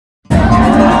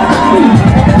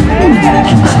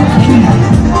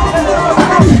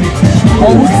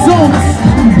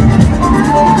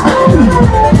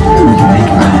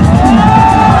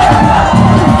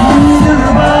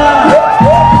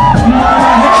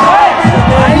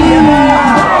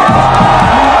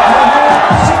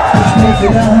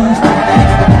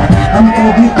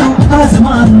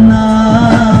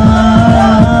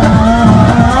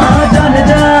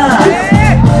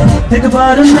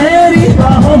बार मेरी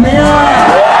बाहों में आ,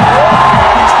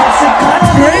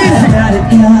 प्यार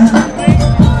क्या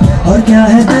और क्या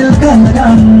है दिल का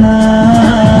लगाना,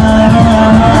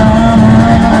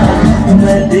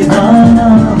 मैं दीवाना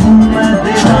हूँ मैं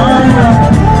दीवाना,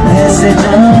 ऐसे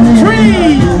जाने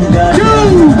 3, 2,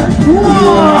 1.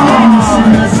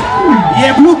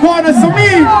 Yeah, blue corner,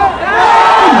 Samir.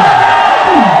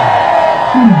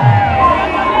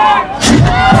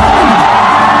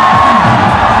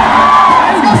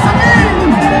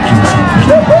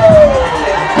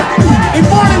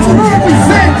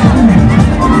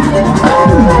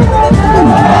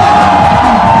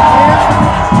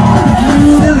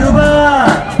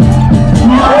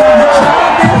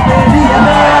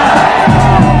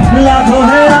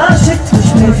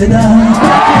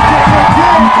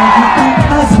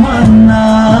 आसमाना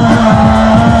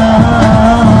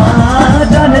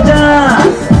जान जा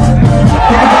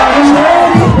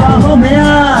मेरी बाहों में आ,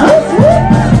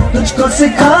 तुझको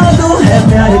सिखा दूं है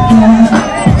प्यार क्या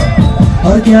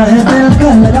और क्या है दिल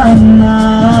का लगाना,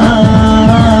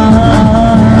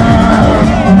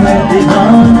 मैं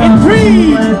दीवाना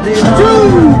मैं दीवाना।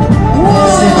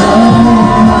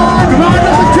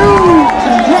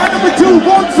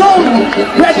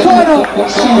 Red corner,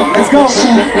 let's go.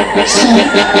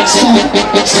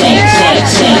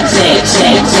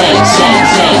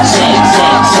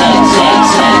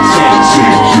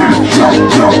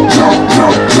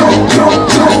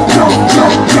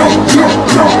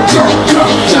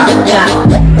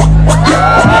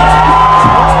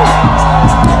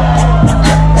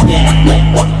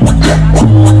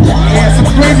 Yeah, some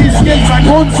crazy skins like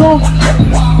Monzo.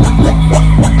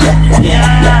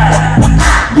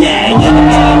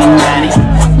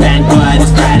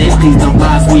 Please don't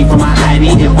boss me for my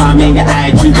ID. If I'm in your eye,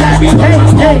 you got me.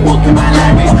 Walk in my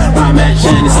library. My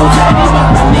mansion is so tidy, but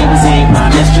my neighbors ain't my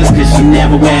mistress, cause she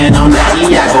never wearing on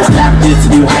Nike. I go clap just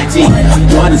to do high tea.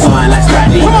 Jordan's on like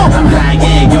Spidey. I'm high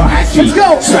gang, you're high street.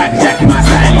 Strap jacket my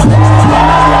style.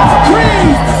 3,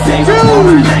 2,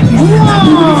 1. I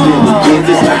do these little kids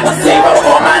just trying to save up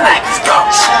for my Nikes.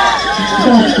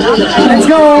 Let's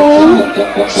go.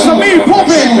 Samir, pop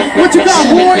it. What you got,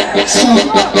 boy?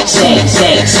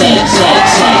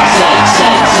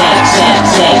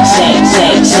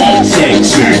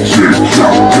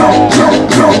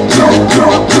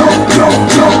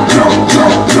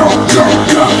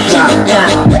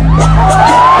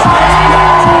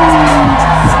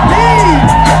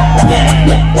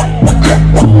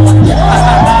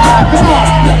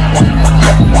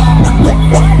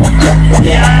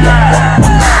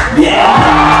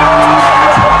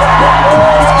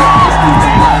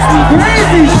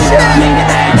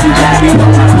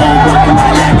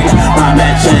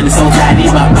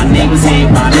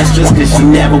 Cause she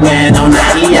never wearing on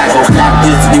Nike. I go clap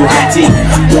just to do high tea.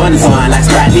 Jordan's on like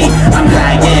Spidey. I'm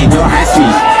high gang, you're high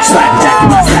street. Strap jacket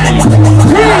my style.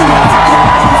 3,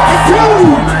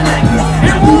 2, 1.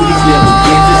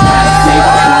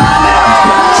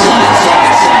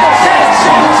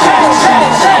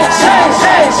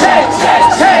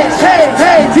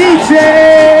 Hey, DJ!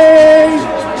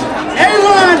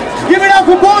 Everyone, give it up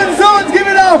for Born Zones, give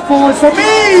it up for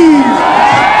me!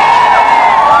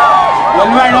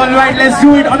 Alright, let's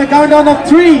do it on the countdown of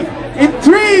 3. In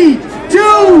 3, 2,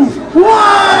 1!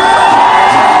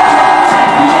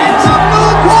 It's a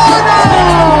blue corner!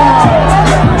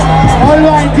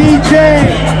 Alright, DJ!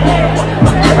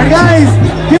 But guys,